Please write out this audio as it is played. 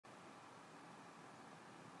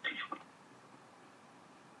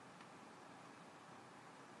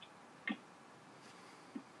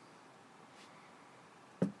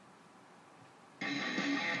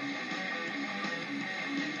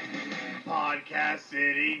Podcast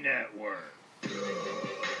City Network.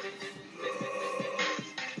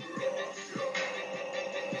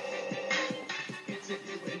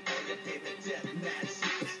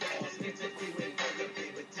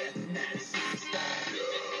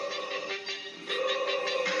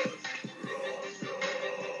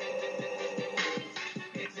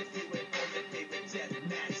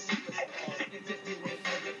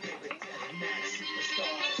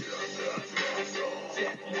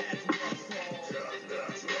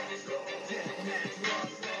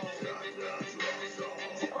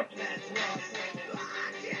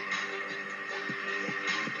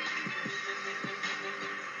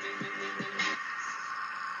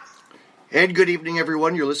 And good evening,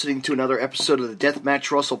 everyone. You're listening to another episode of the Deathmatch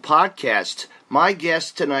Russell podcast. My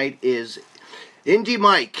guest tonight is Indy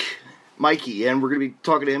Mikey, and we're going to be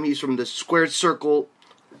talking to him. He's from the Squared Circle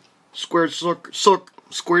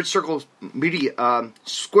Media,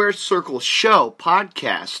 Squared Circle Show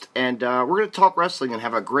podcast, and we're going to talk wrestling and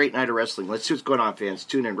have a great night of wrestling. Let's see what's going on, fans.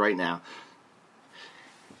 Tune in right now.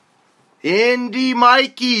 Indy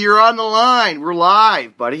Mikey, you're on the line. We're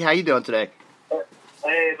live, buddy. How you doing today?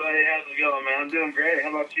 Hey, buddy, how's it going, man? I'm doing great. How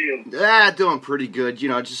about you? Doing pretty good. You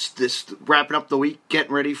know, just this wrapping up the week,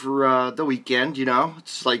 getting ready for the weekend. You know,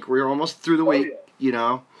 it's like we're almost through the week. Yeah. You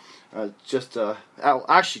know,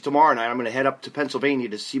 actually tomorrow night I'm going to head up to Pennsylvania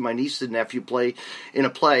to see my niece and nephew play in a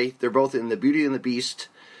play. They're both in The Beauty and the Beast,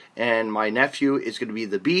 and my nephew is going to be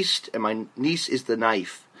the Beast, and my niece is the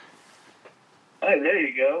Knife. Hey, there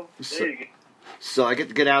you go. So I get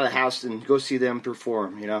to get out of the house and go see them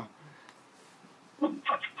perform. You know.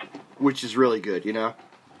 Which is really good, you know?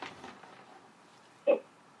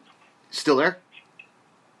 Still there?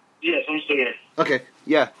 Yes, I'm still here. Okay,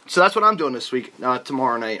 yeah. So that's what I'm doing this week.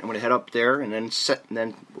 Tomorrow night, I'm going to head up there, and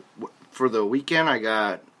then for the weekend, I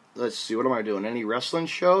got, let's see, what am I doing? Any wrestling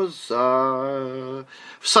shows?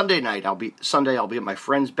 Sunday night, I'll be at my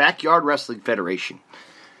friend's Backyard Wrestling Federation.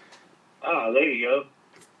 Oh, there you go.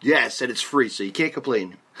 Yes, and it's free, so you can't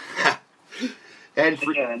complain. And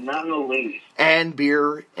not in the least. And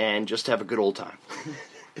beer, and just have a good old time.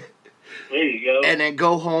 There you go. And then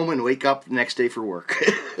go home and wake up the next day for work.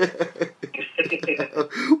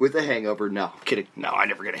 With a hangover. No, I'm kidding. No, I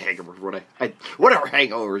never get a hangover. Whatever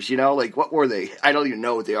hangovers, you know? Like, what were they? I don't even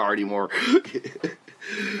know what they are anymore.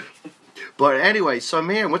 But anyway, so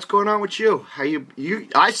man, what's going on with you? How you?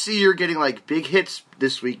 I see you're getting like big hits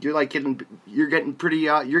this week. You're getting pretty.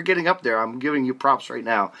 You're getting up there. I'm giving you props right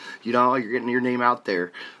now. You know, you're getting your name out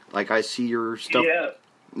there. Like I see your stuff. Yeah.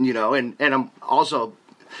 You know, and I'm also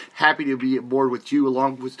happy to be aboard with you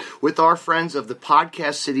along with our friends of the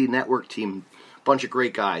Podcast City Network team. Bunch of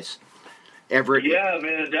great guys. Everett. Yeah,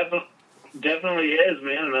 man, it definitely is,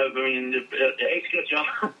 man. I mean, it hates to cut you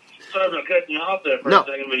off. Sorry about cutting you off there for a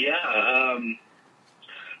second, but yeah,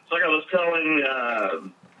 it's like I was telling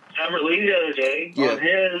Everett Lee the other day on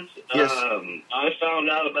his. Yes. I found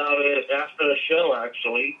out about it after the show,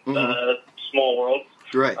 actually. Small world.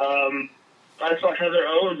 Right. I saw Heather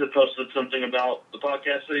Owens had posted something about the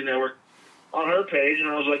Podcast City Network on her page, and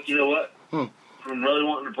I was like, you know what? I'm really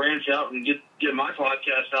wanting to branch out and get my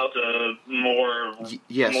podcast out to more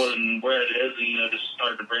than where it is, and, you know, just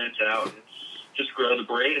start to branch out and just grow the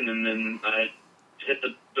brand. And then I hit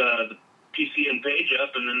the PCN page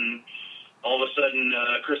up, and then all of a sudden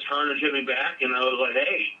Chris Carnage hit me back, and I was like,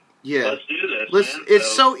 hey, let's do this, man. It's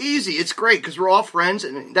so easy. It's great because we're all friends,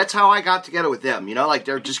 and that's how I got together with them. You know, like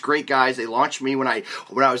they're just great guys. They launched me when I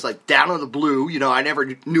was like down in the blue. You know, I never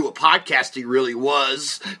knew what podcasting really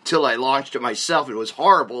was till I launched it myself. It was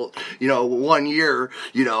horrible. You know, 1 year.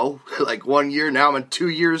 You know, like 1 year. Now I'm in 2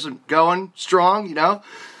 years going strong. You know.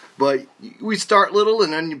 But we start little,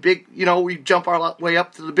 and then big. You know, we jump our way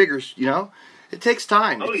up to the bigger. You know, it takes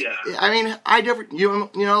time. Oh yeah. I mean, I never.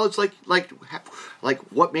 You know, it's like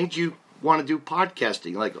what made you want to do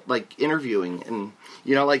podcasting, like interviewing, and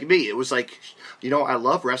you know, like me, it was like, you know, I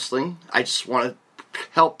love wrestling. I just want to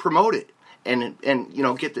help promote it, and you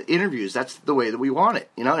know, get the interviews. That's the way that we want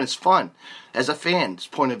it. You know, and it's fun as a fan's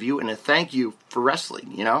point of view, and a thank you for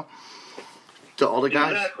wrestling. You know, to all the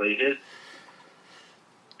guys. Exactly.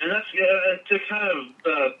 And that's to kind of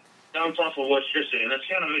bounce off of what you're saying. That's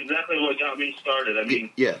kind of exactly what got me started. I mean,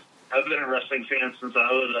 I've been a wrestling fan since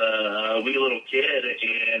I was a wee little kid,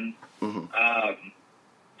 and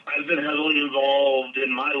I've been heavily involved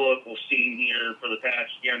in my local scene here for the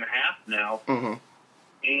past year and a half now.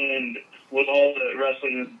 And with all the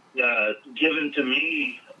wrestling given to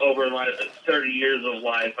me over my 30 years of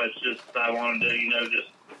life, I wanted to, you know, just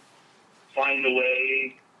find a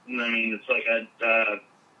way. And I mean, it's like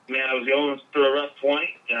I was going through a rough point,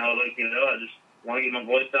 and I was like, you know, want to get my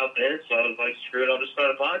voice out there. So I was like, screw it, I'll just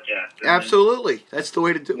start a podcast. And absolutely. That's the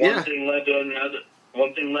way to do it. One thing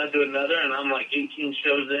led to another, and I'm like 18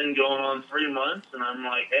 shows in, going on 3 months, and I'm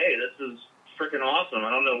like, hey, this is freaking awesome. I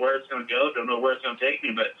don't know where it's going to go, don't know where it's going to take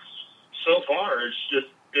me, but so far it's just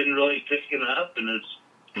been really picking up, and it's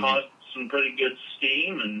caused some pretty good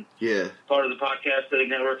steam, and part of the Podcast City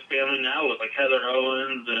Network family now with like Heather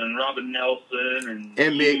Owens and Robin Nelson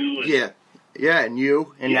and me, and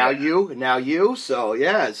you, and now you, and now you. So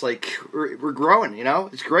it's like we're growing.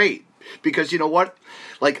 It's great because you know what,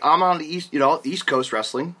 like I'm on the East Coast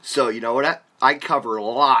wrestling. So you know what, I cover a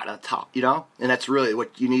lot of top, and that's really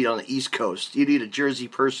what you need on the East Coast. You need a Jersey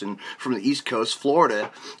person from the East Coast,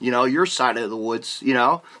 Florida, your side of the woods,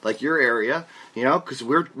 like your area, because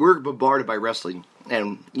we're bombarded by wrestling,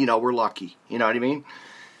 and we're lucky. You know what I mean?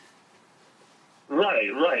 Right.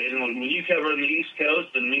 And when you cover the East Coast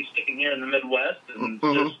and me sticking here in the Midwest, and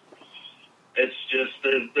it's just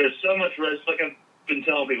there's so much wrestling. Like I've been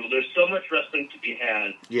telling people, there's so much wrestling to be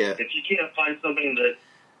had. Yeah. If you can't find something that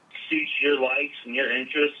suits your likes and your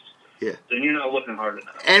interests, then you're not looking hard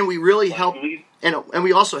enough. And we really help, and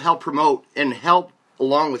we also help promote and help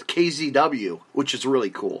along with KZW, which is really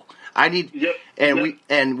cool. I need to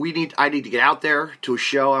get out there to a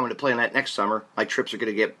show. I'm going to play on that next summer. My trips are going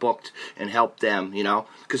to get booked and help them,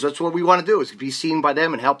 because that's what we want to do is be seen by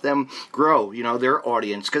them and help them grow, their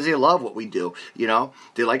audience, because they love what we do,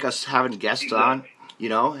 They like us having guests on,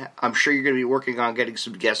 I'm sure you're going to be working on getting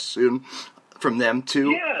some guests soon from them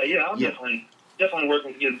too. Yeah, I'm definitely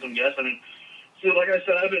working to get some guests. I mean, so like I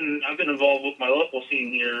said, I've been involved with my local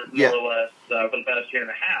scene here more or less for the past year and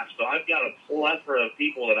a half. So I've got a plethora of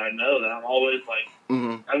people that I know that I'm always like,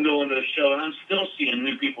 I'm going to a show and I'm still seeing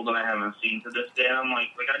new people that I haven't seen to this day. And I'm like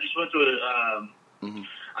I just went to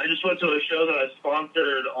a show that I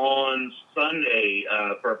sponsored on Sunday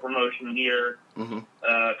for a promotion here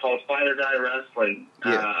called Fight or Die Wrestling.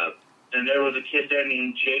 And there was a kid there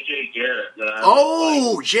named JJ Garrett.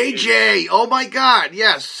 JJ! Oh my God!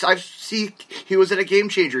 Yes, he was at a Game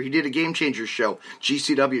Changer. He did a Game Changer show,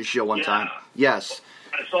 GCW show one time. Yes,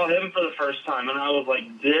 I saw him for the first time, and I was like,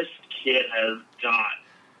 "This kid has got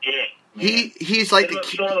it." He's like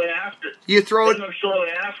shortly after. You throw it up shortly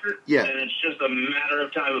after, and it's just a matter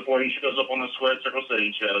of time before he shows up on the Square Circle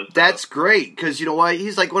City shows. So. That's great because you know what?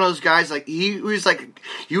 He's like one of those guys. Like he was like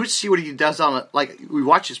you would see what he does on we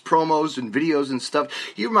watch his promos and videos and stuff.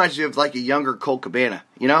 He reminds me of like a younger Colt Cabana.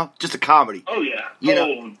 Just a comedy. Oh yeah.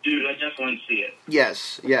 Dude, I definitely see it.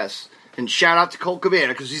 Yes. And shout out to Colt Cabana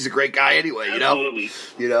because he's a great guy anyway, Absolutely.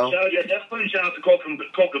 Definitely shout out to Colt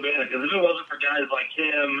Cabana because if it wasn't for guys like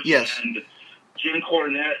him and Jim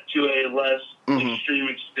Cornette to a less extreme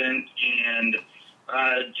extent and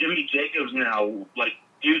Jimmy Jacobs now,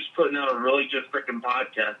 dude's putting out a really good freaking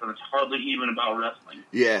podcast, and it's hardly even about wrestling.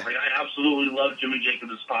 Yeah. I absolutely love Jimmy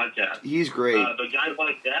Jacobs' podcast. He's great. But guys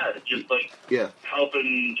like that, just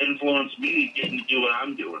helping influence me getting to do what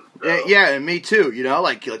I'm doing. So. And me too.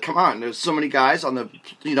 Come on, there's so many guys on the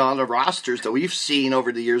on the rosters that we've seen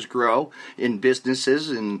over the years grow in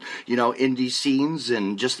businesses and indie scenes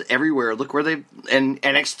and just everywhere. Look where they and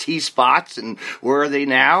NXT spots and where are they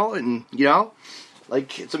now? And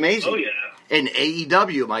it's amazing. Oh yeah. And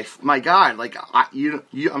AEW, my God,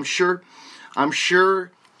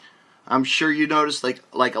 I'm sure you noticed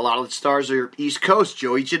like a lot of the stars are East Coast.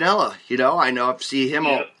 Joey Janela, I know I've seen him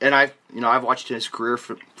all, and I've watched his career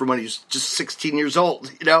from when he was just 16 years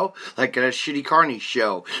old. Like at a shitty Carney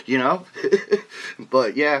show.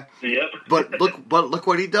 But but look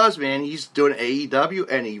what he does, man. He's doing AEW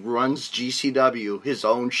and he runs GCW, his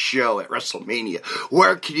own show at WrestleMania.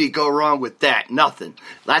 Where can you go wrong with that? Nothing.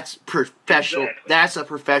 That's professional. Exactly. That's a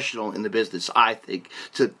professional in the business, I think.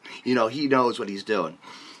 He knows what he's doing.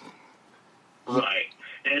 Right.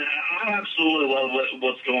 And I absolutely love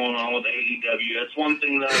what's going on with AEW. It's one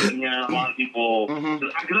thing that a lot of people.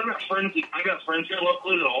 Because I got friends here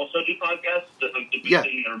locally that also do podcasts. That the big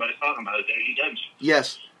thing everybody's talking about is AEW.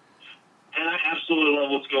 Yes. And I absolutely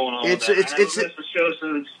love what's going on. I haven't missed the show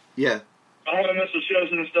since. I haven't missed the show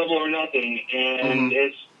since Double or Nothing, and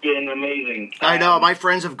it's been amazing. I know. My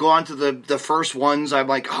friends have gone to the first ones. I'm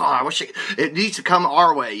like, I wish it needs to come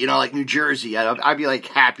our way, like New Jersey. I'd be like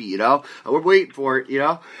happy, We're waiting for it,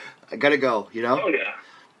 I gotta go, Oh, yeah.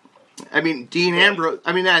 I mean, Dean Ambrose.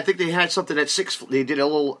 I mean, I think they had something at Six. They did a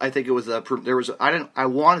little. I think it was there was. I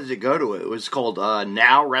wanted to go to it. It was called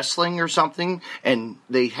Now Wrestling or something, and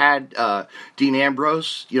they had Dean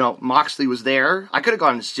Ambrose. You know, Moxley was there. I could have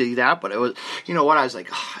gone to see that, but it was. You know what? I was like,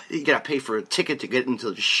 you gotta pay for a ticket to get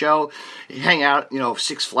into the show, hang out. You know,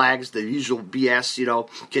 Six Flags, the usual BS. You know,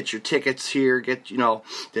 get your tickets here. Get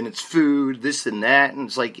then it's food, this and that, and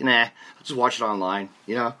it's like, nah, I'll just watch it online.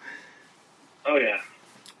 You know. Oh yeah.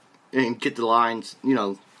 And get the lines,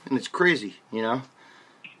 and it's crazy, Yep.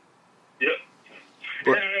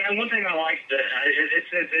 But, and one thing I like that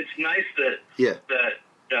it's nice that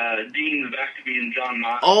Dean's back to being John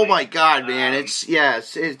Moxley. Oh my God, man! It's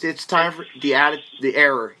time for the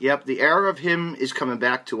era. Yep, the era of him is coming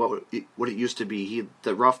back to what it used to be.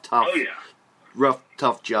 The rough,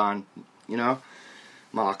 tough John.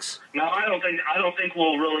 Mox. No, I don't think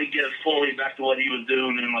we'll really get fully back to what he was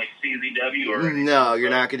doing in like CZW or anything. No, you're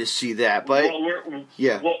not going to see that. But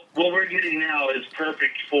what we're getting now is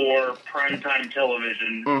perfect for primetime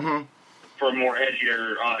television for a more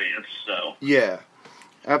edgier audience. So yeah,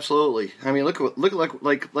 absolutely. I mean, look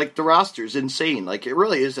like the roster's insane. Like it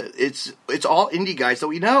really is. It's all indie guys that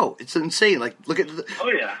we know. It's insane. Like look at.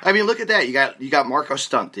 I mean, look at that. You got Marco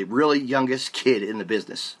Stunt, the really youngest kid in the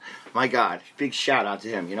business. My God, big shout out to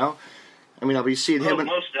him. I mean, I'll be seeing him.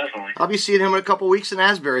 Most definitely. I'll be seeing him in a couple weeks in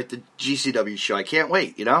Asbury at the GCW show. I can't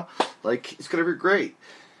wait. Like it's gonna be great.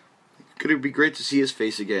 It's gonna be great to see his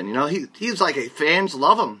face again. He's like fans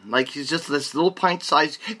love him. Like he's just this little pint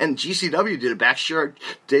size. And GCW did a backyard.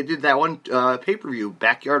 They did that one pay-per-view,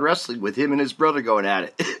 Backyard Wrestling, with him and his brother going at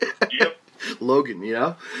it. Yep. Logan.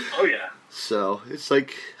 Oh yeah. So it's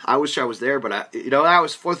like I wish I was there, but that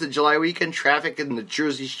was 4th of July weekend traffic in the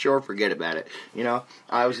Jersey Shore. Forget about it.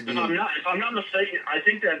 I was. If I'm not mistaken, I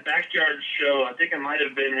think that backyard show. I think it might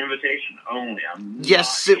have been invitation only.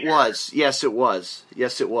 Yes, it was. Yes, it was.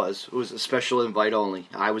 Yes, it was. It was a special invite only.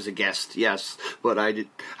 I was a guest. Yes, but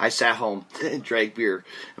I sat home and drank beer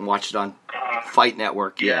and watched it on Fight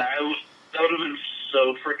Network. Yeah, that would have been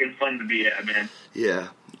so freaking fun to be at, man. Yeah.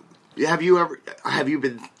 Have you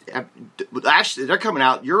been? Actually, they're coming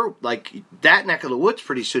out. You're like that neck of the woods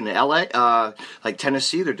pretty soon in LA, like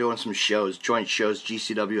Tennessee. They're doing some shows, joint shows.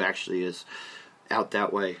 GCW actually is out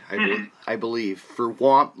that way. I believe for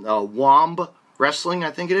Womb Wrestling.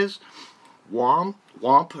 I think it is Womp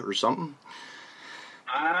or something.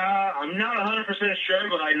 I'm not 100% sure,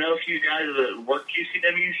 but I know a few guys that work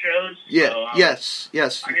GCW shows. Yeah. So,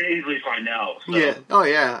 yes. I can easily find out. So. Yeah. Oh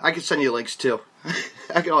yeah. I can send you links too.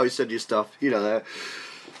 I can always send you stuff. You know that.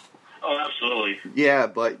 Oh, absolutely. Yeah,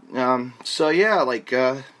 but so yeah, like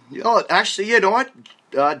actually, you know what?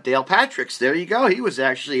 Dale Patrick's. There you go. He was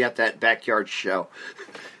actually at that backyard show.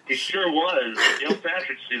 He sure was. Dale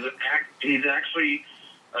Patrick's. He's actually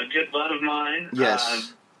a good bud of mine.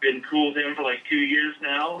 Yes. Been cool with him for like 2 years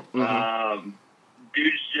now.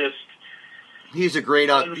 Dude's just. He's a great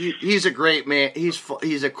man.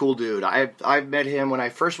 He's a cool dude. I've met him when I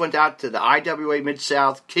first went out to the IWA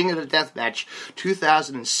Mid-South King of the Deathmatch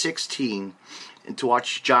 2016 and to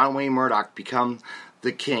watch John Wayne Murdoch become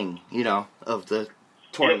the king, of the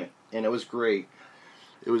tournament. Yep. And it was great.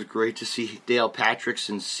 It was great to see Dale Patrick's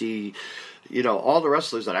and see, all the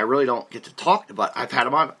wrestlers that I really don't get to talk about. I have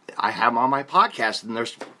them on my podcast, and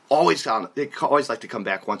there's always they always like to come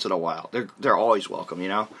back once in a while. They're always welcome,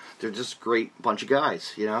 They're just a great bunch of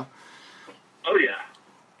guys, Oh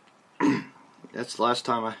yeah. That's the last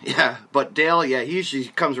time but Dale, he usually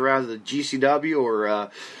comes around to the GCW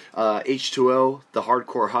or H2O, the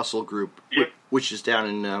Hardcore Hustle group, which is down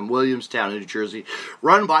in Williamstown, New Jersey,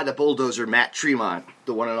 run by the bulldozer Matt Tremont,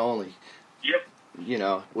 the one and only.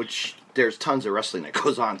 Yep. Which there's tons of wrestling that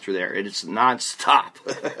goes on through there, and it's nonstop.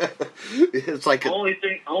 It's like only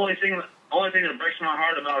thing that breaks my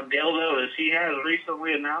heart about Dale though is he has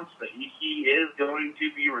recently announced that he is going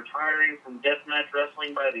to be retiring from deathmatch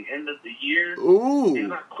wrestling by the end of the year. Ooh. He's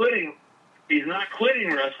not quitting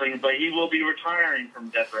wrestling, but he will be retiring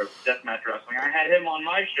from deathmatch wrestling. I had him on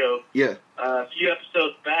my show. Yeah. A few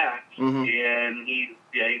episodes back, and he's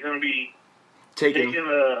going to be.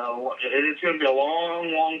 It's going to be a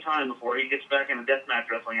long, long time before he gets back into deathmatch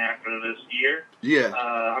wrestling after this year. Yeah.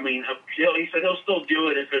 He said he'll still do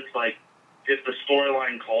it if the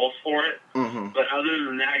storyline calls for it. Mm-hmm. But other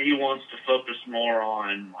than that, he wants to focus more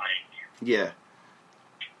on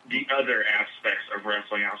the other aspects of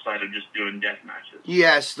wrestling outside of just doing death matches.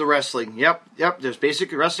 Yes, the wrestling. Yep. There's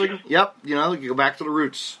basic wrestling. Yep. You go back to the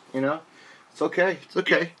roots. It's okay. It's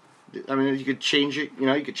okay. I mean, you could change it.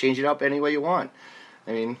 You could change it up any way you want.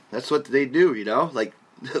 I mean, that's what they do. Like,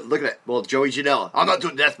 look at that. Well, Joey Janela. I'm not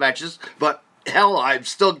doing death matches, but hell, I'm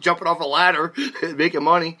still jumping off a ladder and making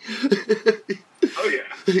money. Oh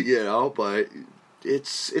yeah. You know, but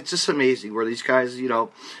it's just amazing where these guys, you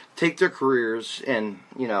know, take their careers and,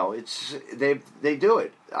 you know, it's they do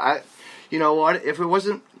it. You know what? If it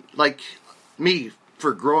wasn't like me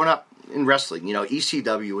for growing up in wrestling, you know,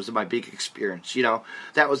 ECW was my big experience. You know,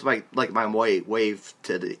 that was my wave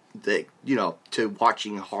to the you know, to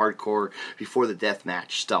watching hardcore before the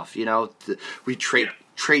deathmatch stuff. You know, we trade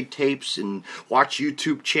tapes and watch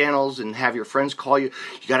YouTube channels and have your friends call you.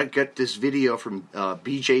 You got to get this video from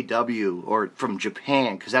BJW or from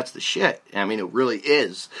Japan because that's the shit. I mean, it really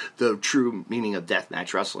is the true meaning of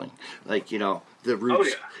deathmatch wrestling. Like, you know, the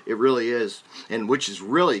roots. It really is, and which is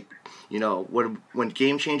really, you know, when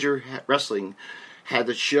Game Changer Wrestling had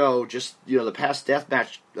the show, just, you know, the past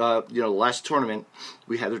deathmatch, you know, the last tournament,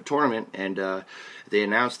 we had their tournament, and they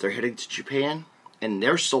announced they're heading to Japan, and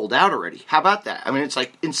they're sold out already. How about that? I mean, it's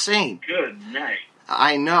like insane. Good night.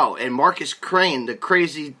 I know, and Marcus Crane,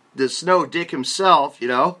 the snow dick himself, you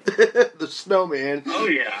know, the snowman. Oh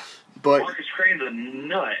yeah. But Marcus Crane's a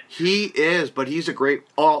nut. He is, but he's a great,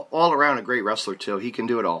 all around a great wrestler too. He can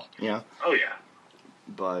do it all, you know. Oh yeah.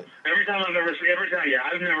 But I've never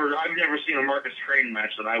seen a Marcus Crane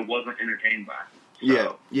match that I wasn't entertained by.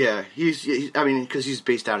 So. Yeah. I mean, because he's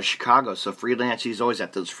based out of Chicago, so freelance. He's always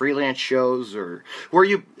at those freelance shows. Or where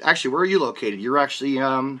are you located? You're actually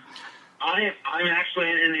I'm actually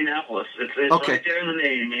in Indianapolis. It's okay. Right there in the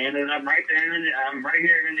name, man, and I'm right there. I'm right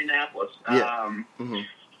here in Indianapolis. Yeah.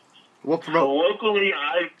 Locally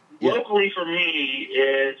for me,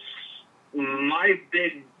 it's my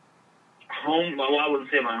big home. Well, I wouldn't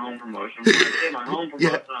say my home promotion. When I say my home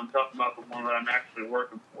promotion, I'm talking about the one that I'm actually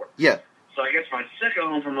working for. Yeah. So I guess my second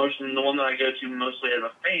home promotion, the one that I go to mostly as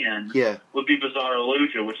a fan, would be Bizarro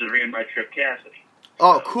Lucha, which is ran by Trip Cassidy.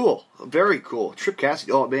 Oh, cool. Very cool. Trip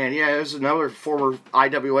Cassidy. Oh, man, yeah, there's another former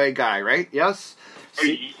IWA guy, right? Yes?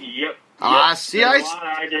 Yep. See,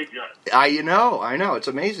 I know. It's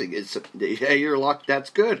amazing. You're lucky.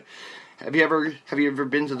 That's good. Have you ever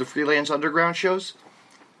been to the Freelance Underground shows?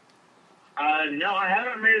 No, I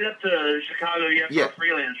haven't made it up to Chicago yet for a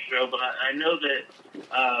freelance show, but I know that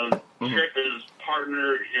Trip is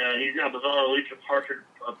partnered. He's got Bizarro Lucha partnered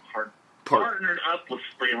up with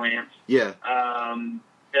Freelance. Yeah.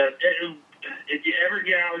 If you ever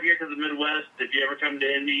get out here to the Midwest, if you ever come to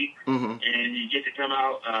Indy and you get to come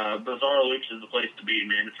out, Bizarro Lucha is the place to be,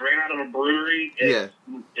 man. It's ran out of a brewery. It's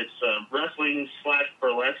a wrestling /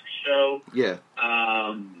 burlesque show. Yeah.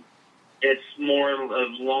 It's more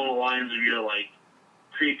along the lines of your, like,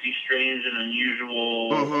 creepy, strange, and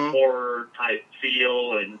unusual horror type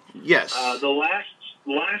feel. And yes. The last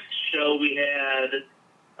show we had,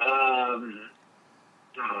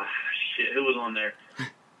 who was on there?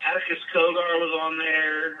 Atticus Kogar was on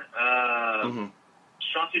there.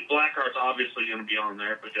 Shotzi Blackheart's obviously going to be on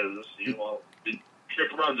there because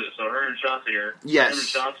Trip runs it, so her and Shotzi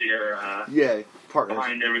are partners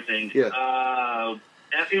behind everything. Yeah.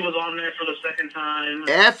 Effie was on there for the second time.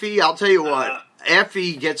 Effie, I'll tell you what.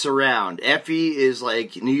 Effie gets around. Effie is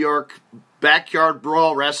like New York backyard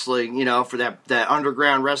brawl wrestling, you know, for that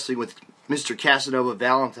underground wrestling with Mr. Casanova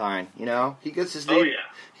Valentine, you know. He gets his name. Oh, yeah.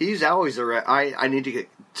 He's always around. I need to get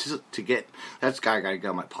that guy got to go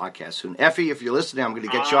on my podcast soon. Effie, if you're listening, I'm going to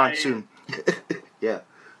get you on soon. Yeah.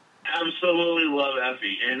 Absolutely love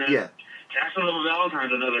Effie. And Casanova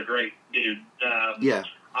Valentine's another great dude.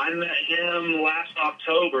 I met him last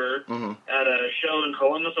October at a show in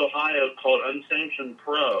Columbus, Ohio called Unsanctioned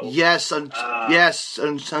Pro. Yes,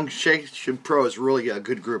 Unsanctioned Pro is really a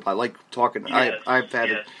good group. I like talking. Yes, I've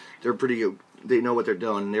had it. They're pretty good. They know what they're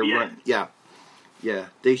doing. They're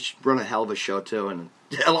they run a hell of a show too, and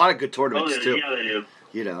a lot of good tournaments too. Yeah, they do.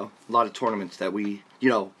 You know, a lot of tournaments that we, you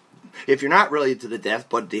know, if you're not really into the death,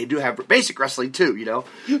 but they do have basic wrestling too. You know.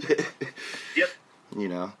 Yep. You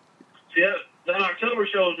know. Yeah. That October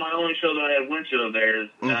show was my only show that I had went to of theirs.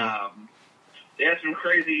 They had some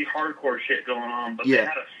crazy hardcore shit going on, but they had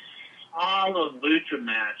a solid lucha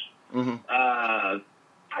match.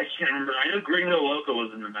 I can't remember. I know Gringo Loco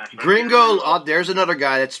was in the match. Gringo, there's another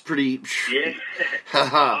guy that's pretty... Yeah.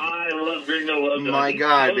 I love Gringo Loco. My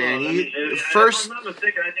God, man. If I'm not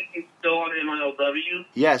mistaken, I think he's still on MILW.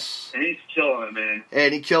 Yes. And he's killing it, man.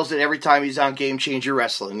 And he kills it every time he's on Game Changer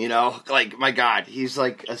Wrestling, you know? Like, my God, he's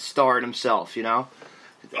like a star in himself, you know?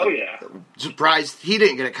 Oh, yeah. Surprised he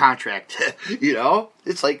didn't get a contract, you know?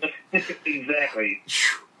 It's like... Exactly.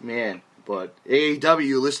 Man. But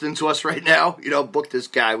AEW listening to us right now, you know, book this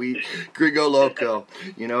guy. Gringo Loco,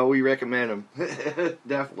 you know, we recommend him.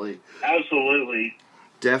 Definitely. Absolutely.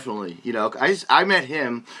 Definitely. You know, I met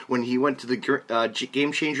him when he went to the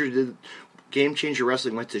Game Changer Game Changer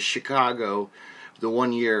Wrestling went to Chicago the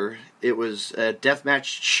one year. It was a deathmatch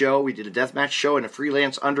show. We did a deathmatch show in a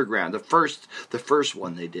Freelance Underground. The first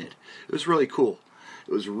one they did. It was really cool.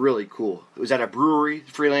 It was really cool. It was at a brewery.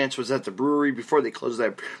 Freelance was at the brewery before they closed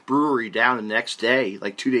that brewery down the next day,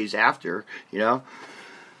 like 2 days after, you know.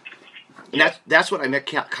 And that's when I met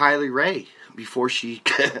Kylie Ray before she,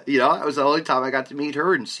 you know, that was the only time I got to meet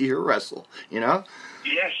her and see her wrestle, you know.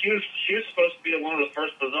 Yeah, she was supposed to be at one of the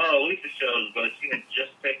first Bizarre Elite shows, but she had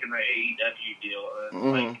just taken the AEW deal.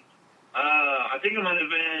 And, I think it might have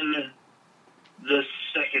been the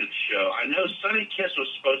second show. I know Sonny Kiss was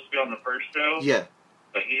supposed to be on the first show. Yeah.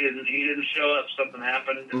 But he didn't show up. Something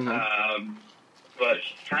happened. But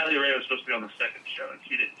Kylie Ray was supposed to be on the second show, and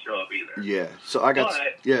she didn't show up either. Yeah. So I got.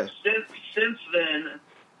 But since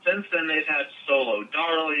then they've had Solo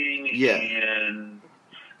Darling. Yeah. And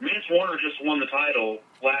Mance Warner just won the title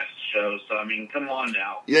last show. So I mean, come on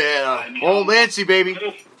now. Yeah. Old Mancy, baby.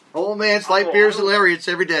 Old Man's light beers and lariats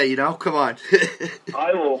every day, you know? Come on.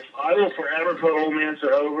 I will forever put Old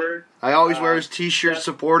Mancer over. I always wear his t-shirt,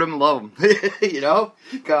 support him, love him. You know?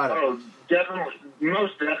 Got it. Oh, definitely.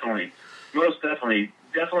 Most definitely.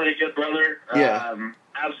 Definitely a good brother. Yeah.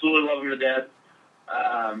 Absolutely love him to death.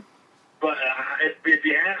 But if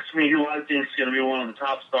you ask me who I think is going to be one of the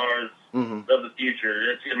top stars of the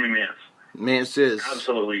future, it's going to be Mance. Mance is.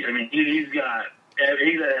 Absolutely. I mean, he's got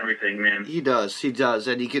everything, man. He does,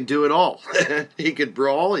 and he can do it all. He can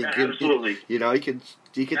brawl. Absolutely. You know, he can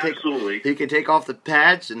Absolutely. He can take off the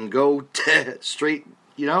pads and go straight.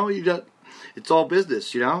 You know, it's all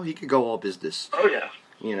business. You know, he could go all business. Oh yeah.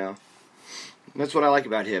 You know, that's what I like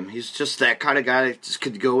about him. He's just that kind of guy that just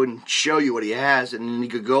could go and show you what he has, and then he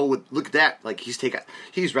could go with look at that. Like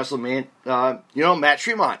he's wrestling man. You know, Matt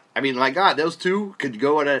Tremont. I mean, my God, those two could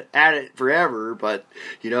go at it forever, but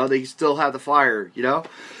you know they still have the fire. You know,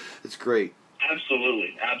 it's great.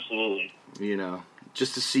 Absolutely. You know,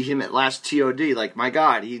 just to see him at last TOD, like my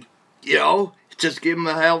God, he, you know, just give him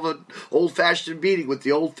a hell of an old-fashioned beating with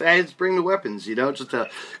the old fans bring the weapons. You know, just a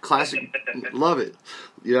classic. Love it.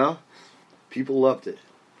 You know. People loved it.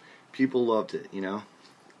 You know.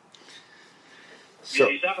 So,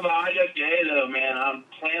 you talk about IWA, though, man. I'm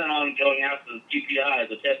planning on going out to the TPI,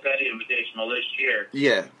 the Ted Petty Invitational, this year.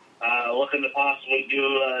 Yeah. Looking to possibly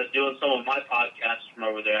doing some of my podcasts from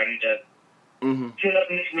over there. I need to hit up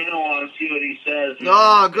Nick Manoa and see what he says.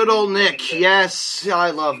 Oh, good old Nick. Yes,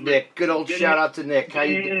 I love Nick. Good old shout out to Nick. How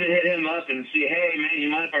you doing? Hit him up and see, hey, man, you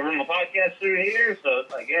mind if I run my podcast through here? So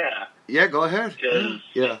it's like, yeah. Yeah, go ahead.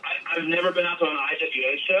 Yeah. I've never been out to an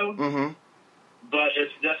IWA show, but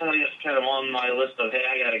it's definitely kind of on my list of, hey,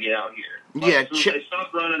 I got to get out here. Yeah. They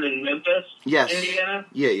stopped running in Memphis, Indiana.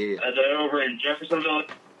 Yeah. They're over in Jeffersonville.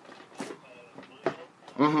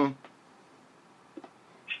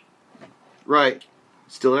 Right.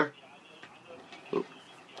 Still there? Oh.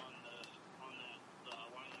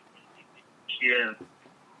 Yeah.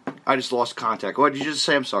 I just lost contact. What did you just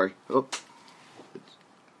say? I'm sorry. Oh.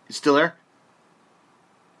 You still there?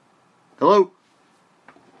 Hello?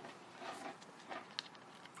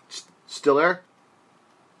 Still there?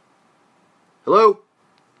 Hello?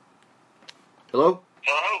 Hello?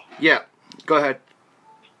 Yeah. Go ahead.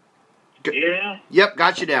 Yeah? Yep,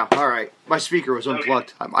 got you now. All right. My speaker was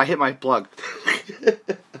unplugged. Okay. I hit my plug.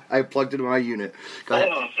 I plugged into my unit. Go ahead.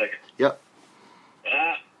 Hold on a second. Yep.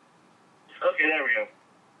 Okay, there we go.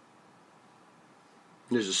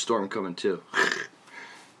 There's a storm coming, too.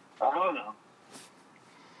 Oh, no.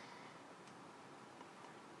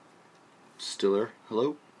 Still there?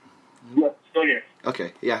 Hello? Yeah, still here.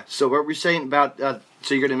 Okay, yeah. So what were we saying about, so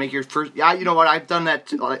you're going to make your first, yeah, you know what, I've done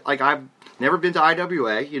that, like I've never been to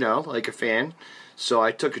IWA, you know, like a fan. So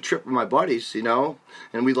I took a trip with my buddies, you know,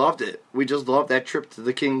 and we loved it. We just loved that trip to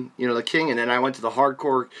the King, you know, the King. And then I went to the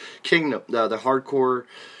Hardcore Kingdom, the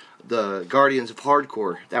Guardians of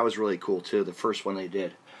Hardcore. That was really cool, too, the first one they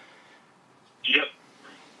did. Yep.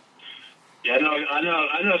 Yeah, I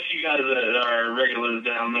know a few guys that are regulars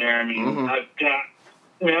down there. I mean, I got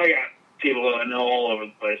people that I know all over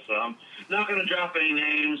the place, so I'm not going to drop any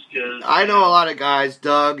names. Cause, I know a lot of guys,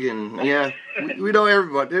 Doug, and yeah, we know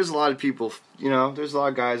everybody. There's a lot of people, you know, there's a lot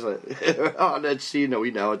of guys on that scene that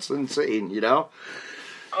we know. It's insane, you know?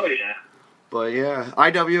 Oh, yeah. But yeah,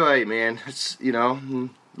 IWA, man, it's, you know,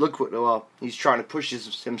 look what, well, he's trying to push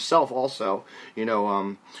himself also, you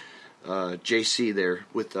know, JC there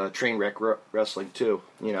with Trainwreck Wrestling too,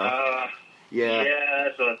 you know? Yeah,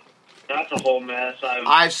 that's a whole mess.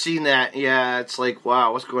 I've seen that. Yeah, it's like,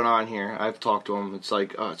 wow, what's going on here? I've talked to him. It's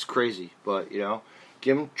like, oh, it's crazy. But you know,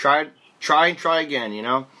 give him try again. You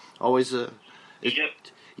know, always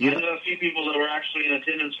you I know a few people that were actually in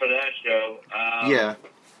attendance for that show. Yeah.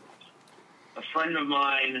 A friend of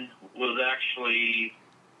mine was actually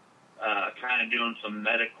kind of doing some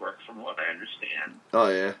medic work, from what I understand. Oh,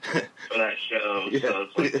 yeah. For that show. Yeah. So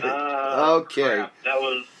it's like, okay. Crap. That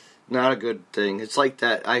was... Not a good thing. It's like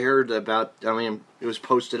that. I heard about, it was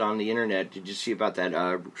posted on the internet. Did you see about that?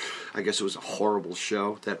 I guess it was a horrible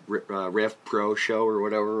show, that Rev Pro show or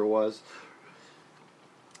whatever it was.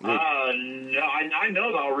 No, I know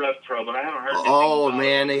about Rev Pro, but I haven't heard. Oh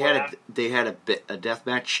man, they had a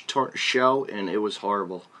deathmatch show, and it was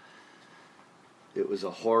horrible. It was a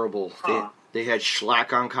horrible. They had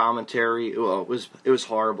Schlack on commentary. Well, it was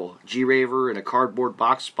horrible. G-Raver in a cardboard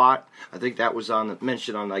box spot. I think that was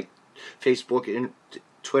mentioned on like Facebook and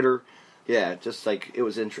Twitter. Yeah, just like it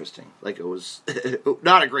was interesting. Like it was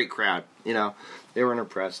not a great crowd. They weren't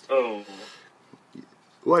impressed. Oh.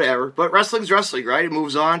 Whatever, but wrestling's wrestling, right? It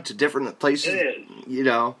moves on to different places. It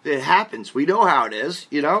is. It happens. We know how it is.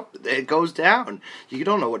 It goes down. You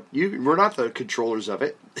don't know we're not the controllers of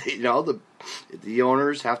it. The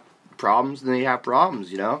owners have problems, and they have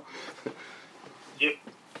problems. Yep.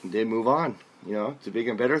 They move on. To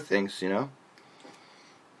bigger and better things.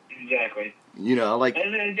 Exactly. Like.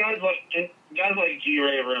 And then guys like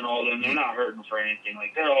G-Raver and all them, they're not hurting for anything.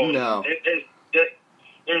 Like they're always, no.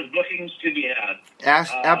 There's bookings to be had.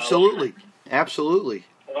 Absolutely. Absolutely.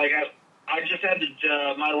 Like, I just had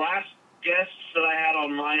my last guest that I had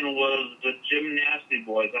on mine was the Gym Nasty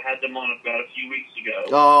Boys. I had them on about a few weeks ago.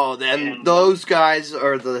 Oh, then those guys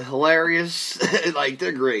are the hilarious. Like,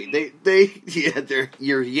 they're great. They're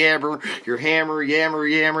your hammer, yammer,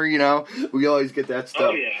 We always get that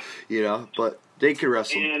stuff. Oh, yeah. But they can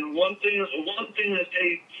wrestle. And one thing that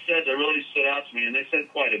they said that really stood out to me, and they said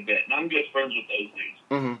quite a bit, and I'm good friends with those dudes.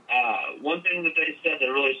 Mm-hmm. One thing that they said that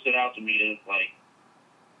really stood out to me is like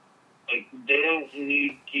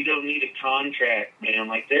you don't need a contract, man.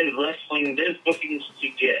 Like there's bookings to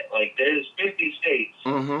get. Like there's 50 states.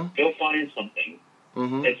 Mm-hmm. Go find something.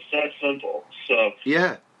 Mm-hmm. It's that simple. So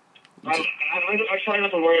yeah. I try not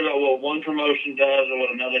to worry about what one promotion does or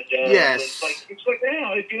what another does. Yes. It's like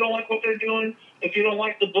if you don't like what they're doing, if you don't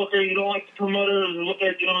like the booker, you don't like the promoter and what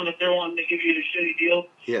they're doing, if they're wanting to give you a shitty deal,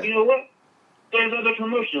 you know what? There's other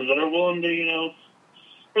promotions that are willing to,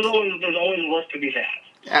 there's always work to be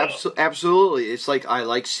had. So. Absolutely. It's like I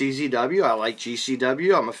like CZW, I like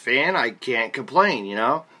GCW, I'm a fan, I can't complain,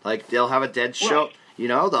 Like they'll have a dead show,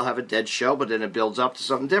 they'll have a dead show, but then it builds up to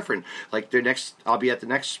something different. Like I'll be at the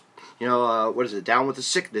next, what is it, Down with the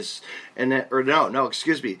Sickness, and then,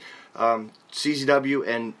 excuse me, CZW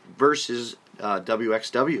and versus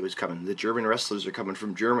WXW is coming. The German wrestlers are coming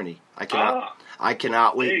from Germany. I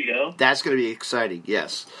cannot wait. There you go. That's going to be exciting.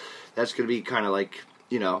 Yes, that's going to be kind of like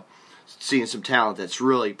seeing some talent that's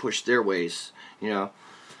really pushed their ways. In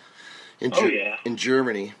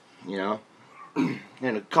Germany.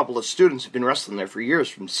 And a couple of students have been wrestling there for years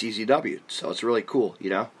from CZW, so it's really cool.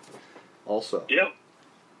 Also. Yep.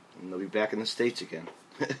 And they'll be back in the States again.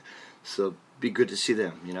 So be good to see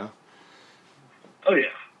them. Oh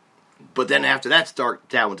yeah. But then after that's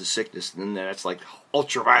Down with the Sickness, and then that's like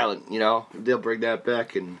ultraviolet, They'll bring that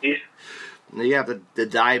back, and you have the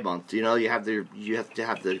die month, You have to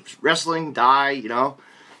have the wrestling die, You have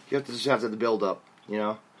to just have the build up,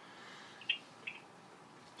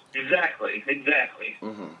 Exactly.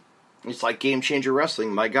 Mm-hmm. It's like Game Changer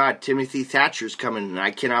Wrestling. My God, Timothy Thatcher's coming, and I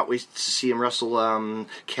cannot wait to see him wrestle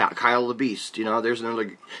Kyle the Beast. There's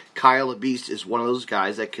another. Kyle the Beast is one of those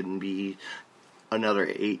guys that can be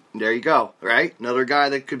another 8. There you go, right? Another guy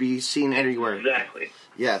that could be seen anywhere. Exactly.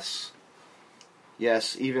 Yes,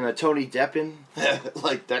 even a Tony Deppen,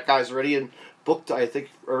 like that guy's ready and booked. I think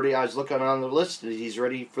already I was looking on the list, and he's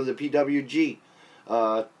ready for the PWG,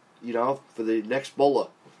 for the next Bola.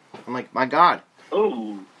 I'm like, my God.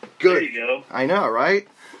 Oh, good. There you go. I know, right?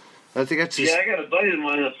 I think that's I got a buddy of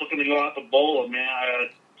mine that's looking to go out to Bola, man. I'm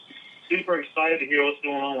super excited to hear what's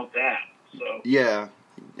going on with that. So yeah.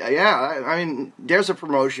 I mean, there's a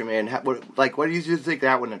promotion, man. What did you think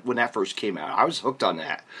that when that first came out? I was hooked on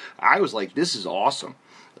that. I was like, this is awesome.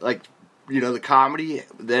 Like, the comedy,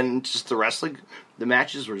 then just the wrestling, the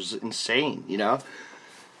matches were insane.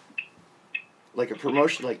 Like a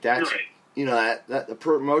promotion like that. Right. That a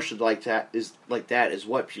promotion like that is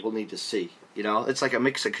what people need to see. It's like a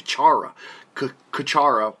mix of Kachara, but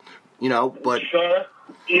Chikara?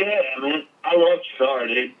 Yeah, man. I love Chikara,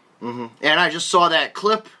 dude. Mm-hmm. And I just saw that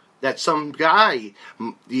clip that some guy,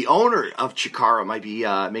 the owner of Chikara, might be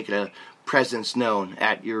making a presence known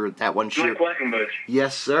at that one show. Mike Quackenbush.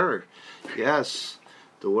 Yes, sir. Yes,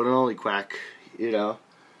 the one and only Quack. He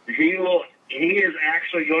will he is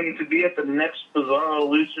actually going to be at the next Bizarro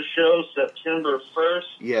Lucha show, September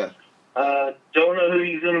 1st. Yeah. Don't know who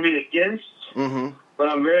he's going to be against, but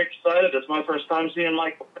I'm very excited. It's my first time seeing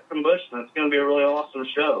Mike Quackenbush, and it's going to be a really awesome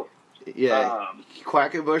show. Yeah.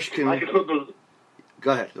 Quackenbush can... I can put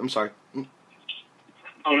Go ahead. I'm sorry.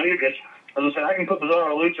 Oh, no, you're good. As I said, I can put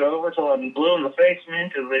Bizarro Lucha over till I'm blue in the face, man,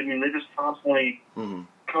 because they're just constantly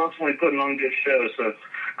putting on good shows. So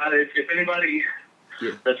if anybody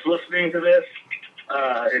that's listening to this,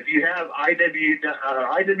 if you have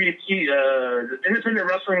IWT,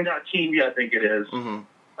 independentwrestling.tv, I think it is,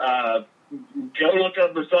 go look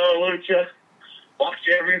up Bizarro Lucha, watch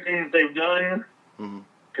everything that they've done,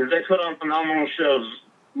 because they put on phenomenal shows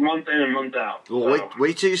month in and month out. Well, so.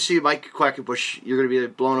 wait till you see Mike Quackenbush. You're going to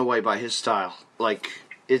be blown away by his style. Like,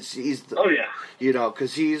 Oh, yeah. You know,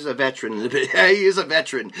 because he's a veteran. He is a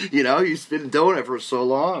veteran. You know, he's been doing it for so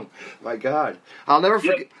long. My God, I'll never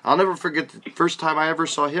forget. I'll never forget the first time I ever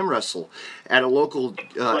saw him wrestle at a local.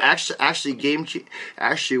 Actually,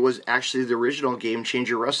 the original Game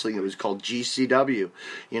Changer Wrestling. It was called GCW.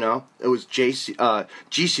 You know, it was JCW,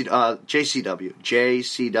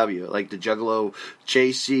 like the Juggalo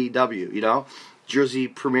JCW. You know, Jersey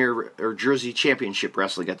Premier or Jersey Championship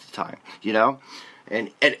Wrestling at the time. You know.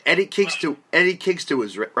 And Eddie Kingston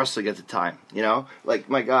was wrestling at the time, you know? Like,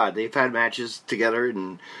 my God, they've had matches together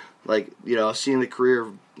and, like, you know, seeing the career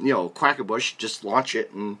of, you know, Quackenbush just launch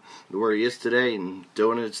it and where he is today and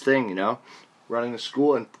doing its thing, you know? Running a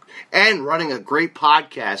school and running a great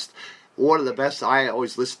podcast. One of the best. I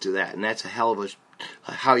always listen to that, and that's a hell of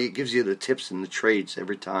how he gives you the tips and the trades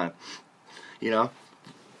every time. You know?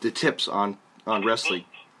 The tips on wrestling.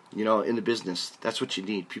 You know, in the business, that's what you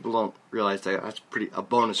need. People don't realize that that's a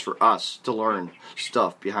bonus for us to learn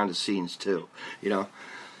stuff behind the scenes too. You know.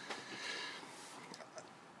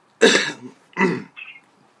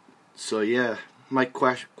 So yeah, Mike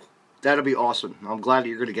Quash, that'll be awesome. I'm glad that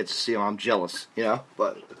you're going to get to see him. I'm jealous. You know,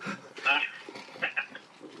 but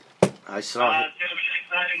I saw. It's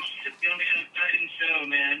going to be an exciting show,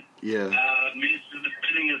 man. Yeah. Minus is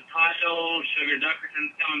defending his title. Sugar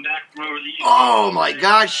Duckerton's coming back from over the UK. Oh my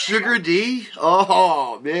God, Sugar D!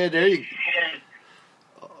 Oh man, there you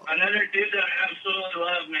go. Another dude that I absolutely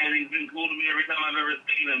love, man. He's been cool to me every time I've ever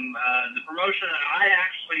seen him. The promotion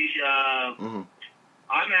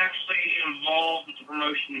I'm actually involved with the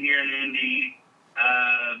promotion here in Indy,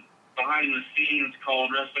 behind the scenes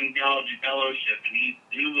called Wrestling Theology Fellowship, and he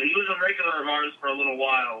was a regular of ours for a little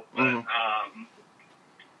while, but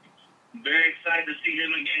very excited to see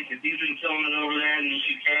him again because he's been killing it over there in the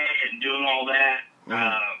UK and doing all that.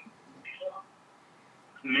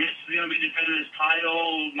 Mitch is going to be defending his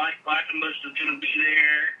title. Mike Quackenbush is going to be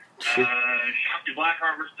there. Shopty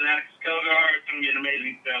Blackheart versus Alex Kogar. It's going to be an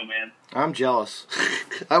amazing show, man. I'm jealous.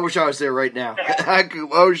 I wish I was there right now. I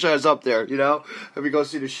wish I was up there, you know? I'd be going to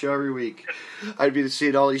see the show every week. I'd be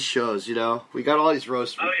seeing all these shows, you know? We got all these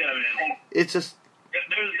roasts. Oh, yeah, man. It's just...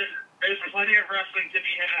 There's plenty of wrestling to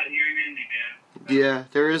be had here in Indy, man. Yeah,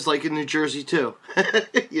 there is, like, in New Jersey, too.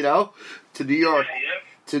 You know? To New York. Yeah, yep.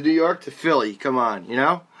 To New York, to Philly. Come on, you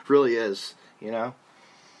know? It really is, you know?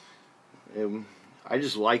 I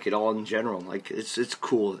just like it all in general. Like, it's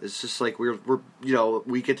cool. It's just like we're you know,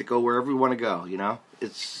 we get to go wherever we want to go, you know?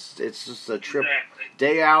 It's just a trip. Exactly.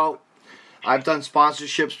 Day out. I've done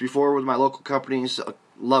sponsorships before with my local companies.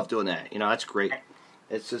 Love doing that. You know, that's great.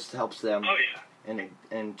 It just helps them. Oh, yeah.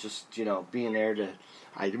 And just, you know, being there to...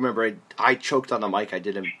 I remember I choked on the mic. I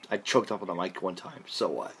choked up on the mic one time. So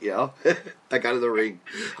what, you know? I got in the ring.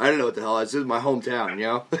 I don't know what the hell. This is my hometown, you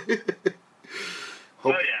know? Oh,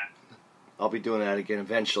 yeah. I'll be doing that again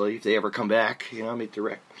eventually if they ever come back. You know, make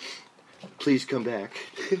direct. Please come back.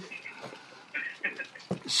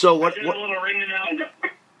 So what? Did a little ring announcing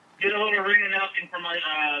for my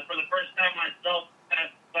for the first time myself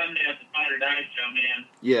last Sunday at the Fight or Die show, man.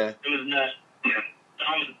 Yeah. It was nuts.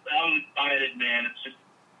 I was excited, man. It's just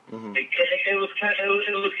it was kind of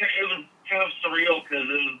surreal because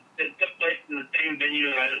it took place in the same venue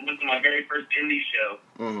that I went to my very first indie show.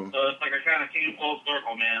 So it's like I kind of came full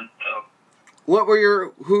circle, man. So. What were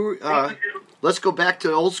your let's go back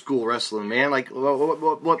to old school wrestling, man. Like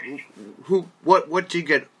what did you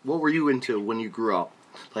get? What were you into when you grew up?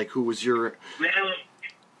 Like who was your man?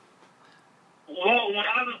 Well, when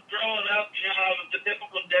I was growing up, you know, I was the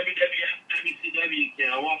typical WWF, WCW kid.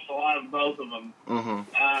 I watched a lot of both of them.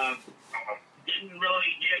 Didn't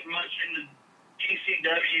really get much into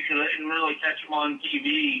ECW because I didn't really catch them on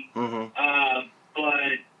TV.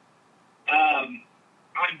 But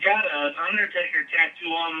I got an Undertaker tattoo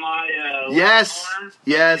on my left arm.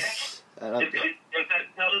 Yes. If that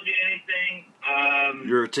tells you anything,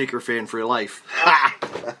 You're a Taker fan for your life.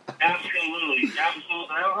 Absolutely.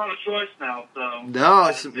 I don't have a choice now, so.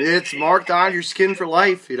 No, it's marked on your skin for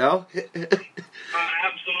life, you know?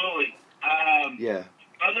 Absolutely. Yeah.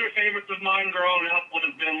 Other favorites of mine growing up would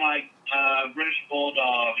have been like British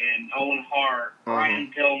Bulldog and Owen Hart,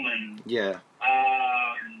 Brian Pillman. Yeah.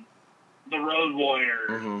 The Road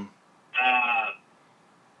Warrior.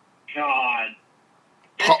 God.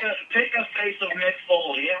 Pick a face of Mick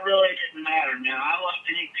Foley. It really didn't matter, man. I loved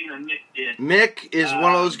anything that Mick did. Mick is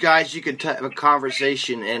one of those guys you could have a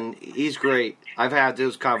conversation, and he's great. I've had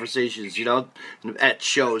those conversations, you know, at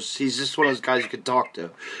shows. He's just one of those guys you could talk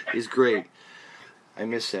to. He's great. I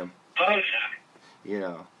miss him. Oh, yeah. You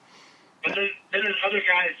know. But then there's other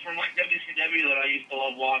guys from like WCW that I used to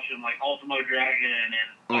love watching, like Ultimo Dragon and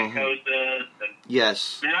Lycosis.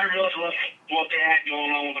 Yes. Man, I really loved what they had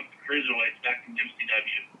going on with the cruiserweights back in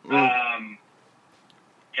WCW.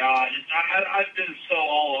 God, I've been so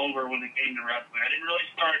all over when it came to wrestling. I didn't really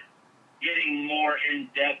start getting more in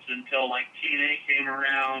depth until like TNA came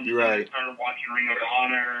around. Right. And I started watching Ring of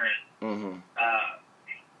Honor and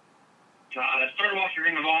God, I started watching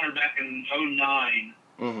Ring of Honor back in 2009.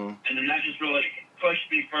 And then that just really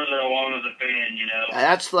pushed me further along as a fan, you know.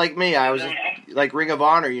 That's like me. I was like Ring of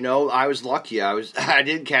Honor, you know. I was lucky. I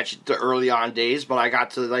didn't catch it the early on days, but I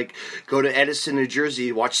got to like go to Edison, New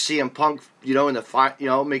Jersey, watch CM Punk, you know, in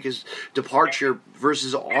the make his departure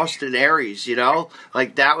versus Austin Aries, you know.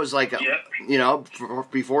 Like that was like, you know,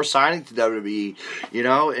 before signing to WWE, you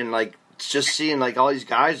know, and like just seeing like all these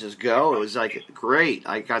guys just go, it was like great.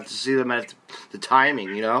 I got to see them at the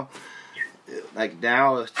timing, you know. Like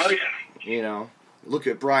now, it's, you know, look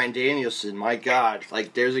at Bryan Danielson. My God,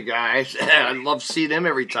 like there's a guy I love seeing him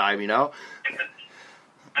every time. You know,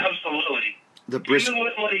 absolutely. Even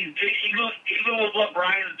with what he's doing, even with what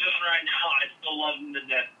Bryan's doing right now, I still love him to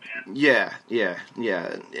death, man. Yeah.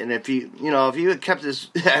 And if he had kept his,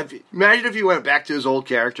 imagine if he went back to his old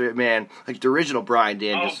character, man, like the original Bryan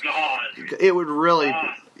Danielson. Oh God, it would really.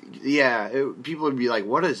 Yeah, people would be like,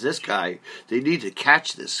 "What is this guy?" They need to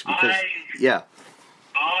catch this because,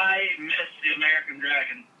 I miss the American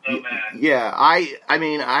Dragon so bad. Yeah, I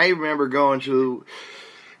mean, I remember going to,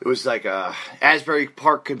 it was like a Asbury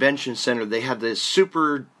Park Convention Center. They had this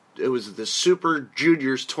Super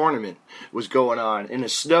Juniors tournament was going on in a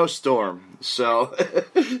snowstorm. So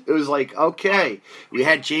it was like, okay, we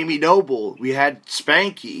had Jamie Noble, we had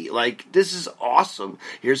Spanky. Like, this is awesome.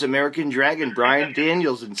 Here's American Dragon, Bryan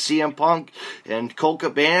Daniels, and CM Punk, and Colt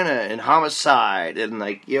Cabana, and Homicide. And,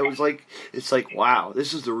 like, it's like, wow,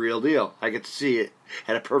 this is the real deal. I get to see it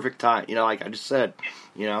at a perfect time, you know, like I just said,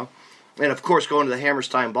 you know. And of course, going to the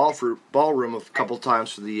Hammerstein ballroom a couple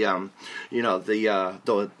times for the,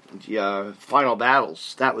 final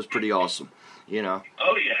battles. That was pretty awesome, you know.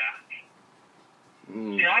 Oh yeah.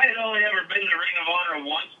 See, I had only ever been to Ring of Honor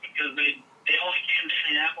once because they only came to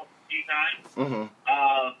Indianapolis a few times.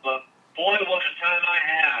 But boy, what a time I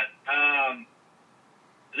had.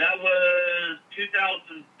 That was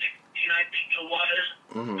 2016, I think it was.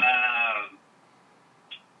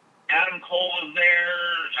 Adam Cole was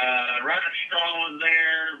there, Roderick Strong was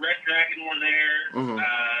there, Red Dragon was there.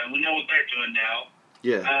 We know what they're doing now.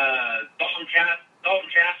 Yeah. Dalton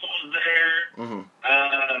Castle was there.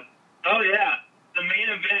 Oh yeah, the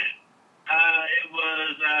main event. It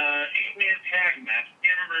was 8-man tag match. I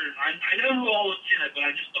can't remember. I know who all was in it, but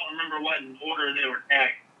I just don't remember what in order they were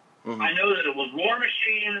tagged. I know that it was War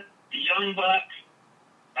Machine, the Young Bucks,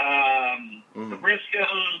 the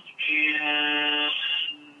Briscoes, and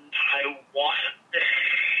I want to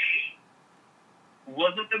say,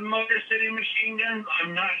 was it the Motor City Machine Guns?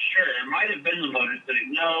 I'm not sure. It might have been the Motor City.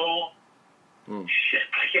 No. Shit,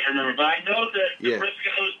 I can't remember. But I know that the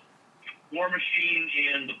Briscoes, War Machine,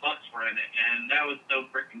 and the Bucks were in it. And that was so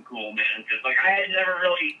freaking cool, man. Because, like, I had never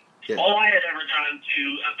really, all I had ever gone to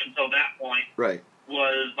up until that point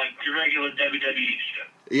was, like, the regular WWE shit.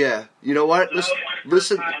 Yeah. You know what?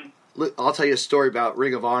 Listen, I'll tell you a story about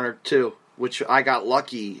Ring of Honor, too, which I got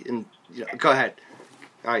lucky. And go ahead.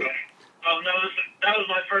 All right. Oh, no, that was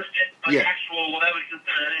my first actual, what I would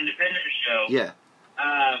consider an independent show. Yeah.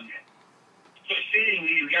 So seeing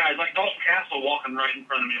these guys, like Dalton Castle walking right in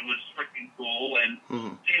front of me was freaking cool, and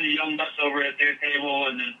seeing the Young Bucks over at their table,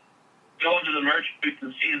 and then going to the merch booth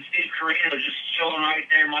and seeing Steve Corino just chilling right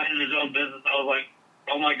there, minding his own business. I was like,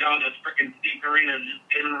 oh my God, that's freaking Steve Corino just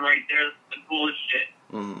sitting right there. That's the coolest shit.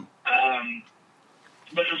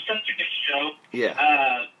 But it was such a good show. Yeah.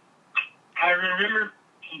 I remember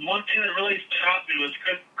one thing that really stood out to me was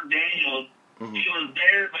Christopher Daniels. He was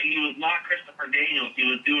there, but he was not Christopher Daniels. He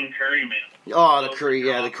was doing Curry Man. Oh, the Curry,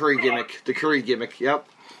 the Curry gimmick. The Curry gimmick, yep.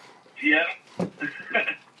 Yeah.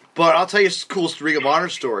 But I'll tell you a cool Ring of Honor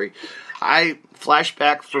story. I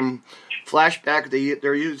flashback.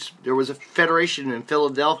 There was a federation in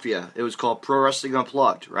Philadelphia. It was called Pro Wrestling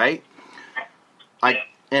Unplugged, right? I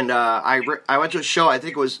went to a show. I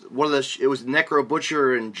think it was it was Necro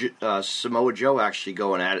Butcher and Samoa Joe actually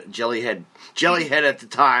going at it. Jellyhead at the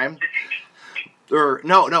time. Or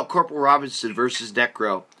no, Corporal Robinson versus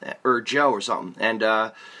Necro or Joe or something. And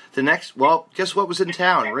guess what was in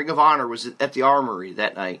town? Ring of Honor was at the Armory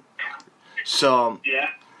that night. So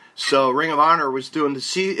Ring of Honor was doing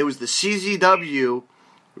it was the CZW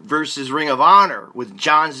versus Ring of Honor with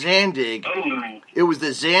John Zandig. Oh. It was the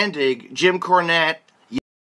Zandig, Jim Cornette,